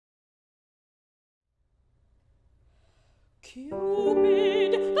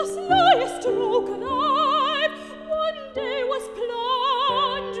Cupid, the slyest rogue alive, one day was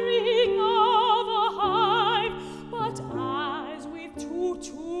plundering of a hive, but as with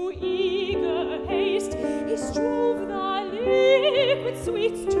too eager haste he strove the liquid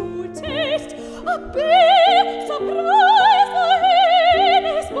sweets to taste, a bee, surprised the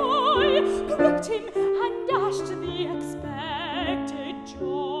heinous boy, pricked him and dashed the expected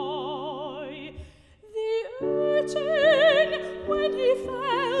joy. The urchin, when he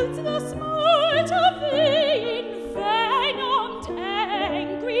felt the smart of the envenomed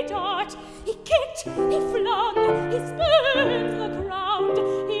angry dart, he kicked, he flung, he spurned the ground,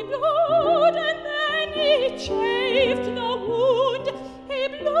 he blowed and then he chafed the wound, he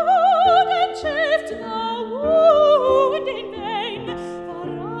blowed and chafed the wound in vain, the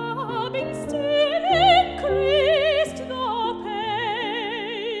rubbing still increased the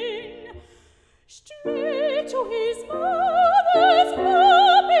pain. Straight to his mother's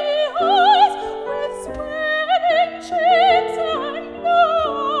happy eyes, with swelling cheeks and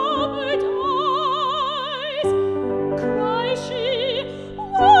blubbered eyes, cries she,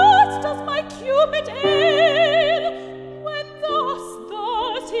 "What does my Cupid ail?" When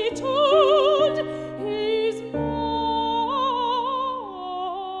thus he told his mournful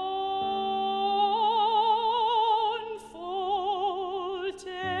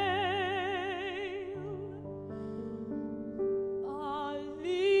tale. A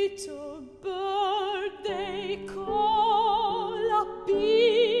little bird they call a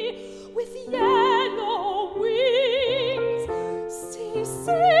bee, with yellow wings. See,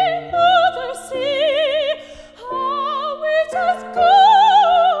 see, mother, see, how it has gored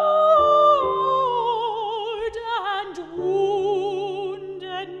and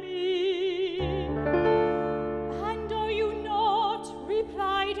wounded me. And are you not,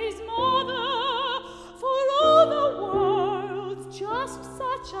 replied his mother, for all the world's just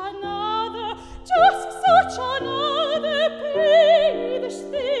such another peevish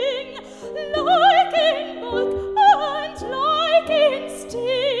thing, like in bulk and like in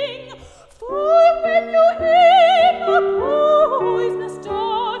sting? For when you aim a poisonous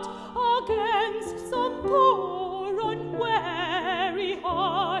dart against some poor unwary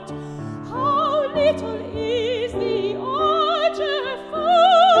heart, how little is the archer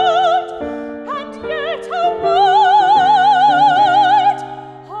found, and yet how wide,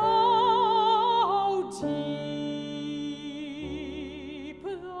 how deep the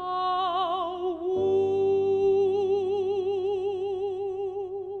wound.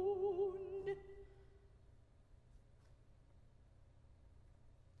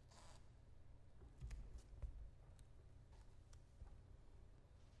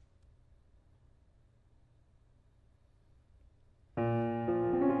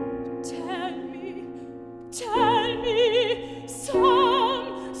 Tell me, some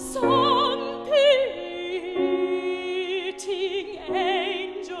pitying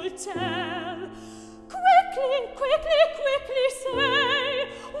angel, tell. Quickly say,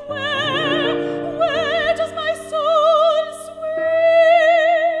 where does my soul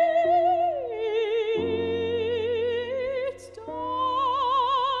sweet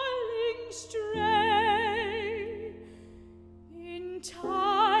darling stray? In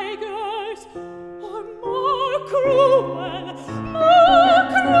tigers or more cruel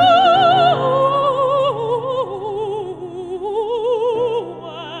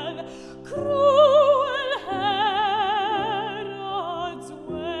Herod's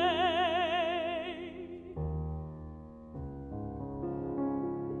way.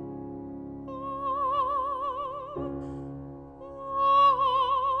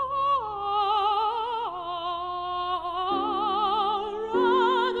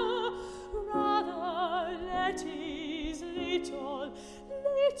 Rather let his little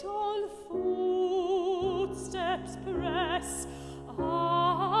footsteps press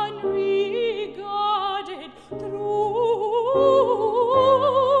unregarded through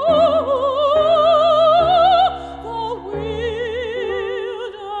the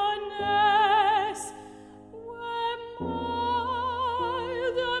wilderness, where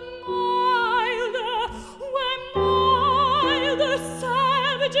milder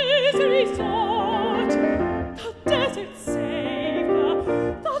savages resort. The desert safer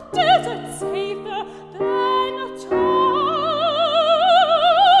than a tyrant's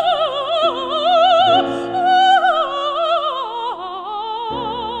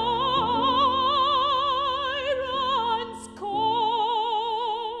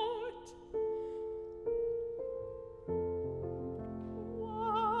court.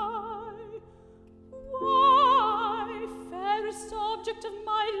 Why, fairest object of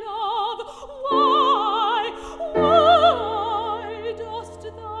my love,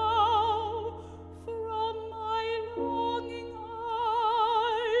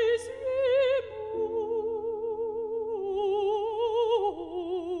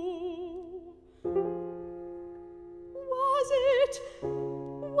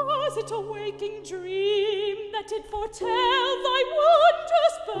 was it a waking dream that did foretell thy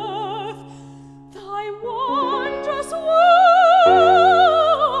wondrous birth, thy wondrous,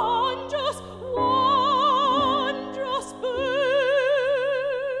 wondrous, wondrous birth?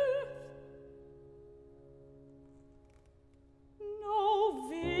 No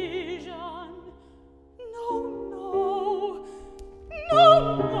vision, no, no, no,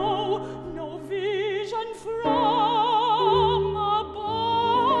 no, no vision from above.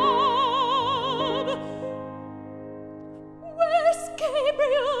 Where's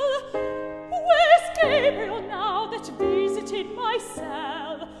Gabriel? Where's Gabriel now that visited my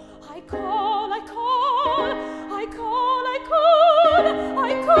cell? I call, I call, I call, I call,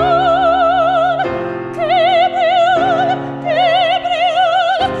 I call. Gabriel,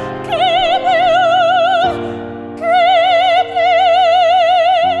 Gabriel, Gabriel, Gabriel.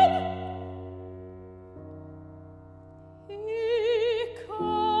 He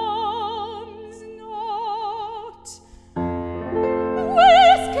comes not.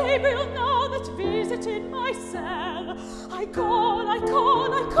 Where's Gabriel now that visited my cell? I call, I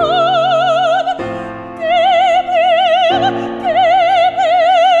call, I call. Gabriel,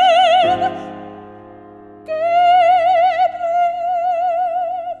 Gabriel, Gabriel,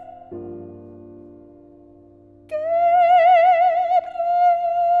 Gabriel.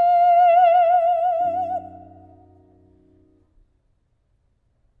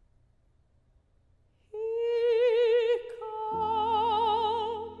 He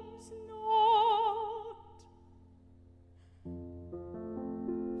comes not.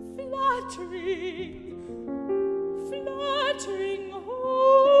 Flattering, flattering hopes,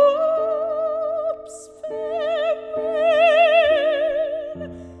 farewell,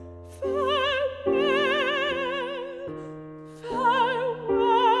 farewell,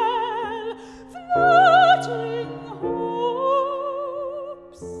 farewell, flattering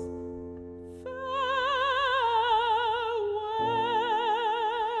hopes, farewell.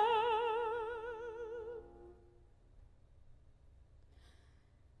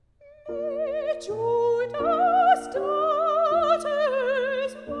 Judas'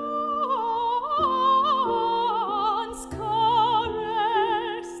 daughters once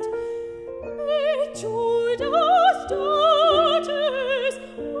caressed, may Judas' daughters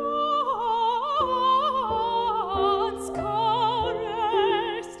once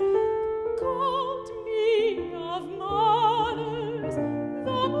caressed, called me of mothers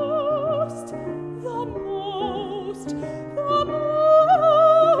the most, the most, the most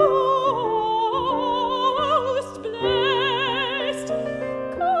blessed.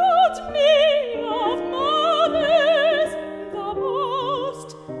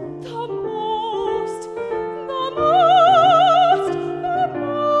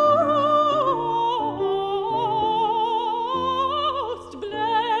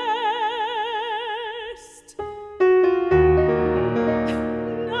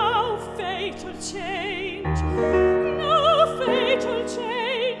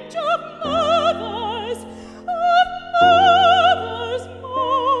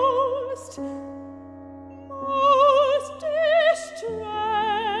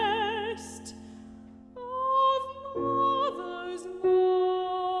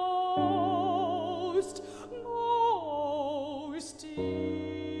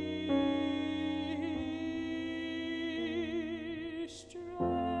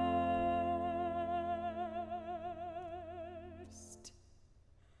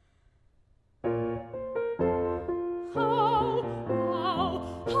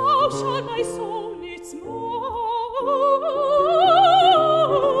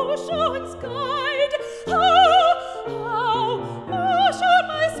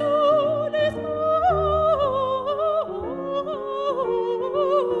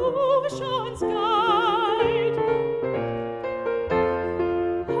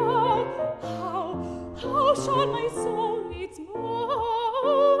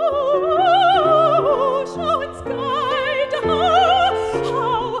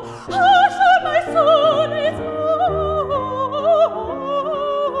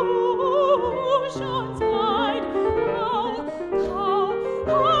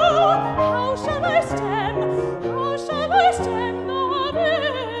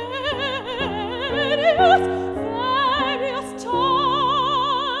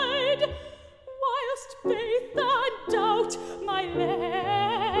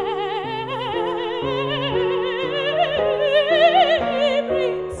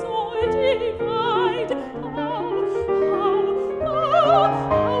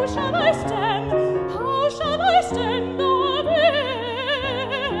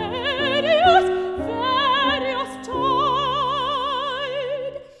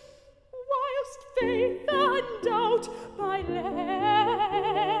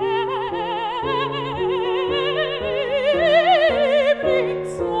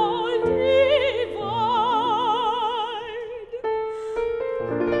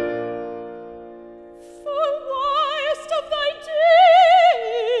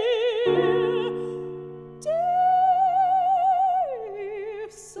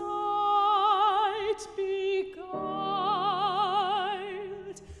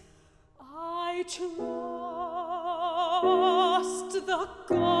 trust the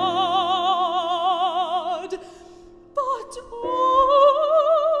God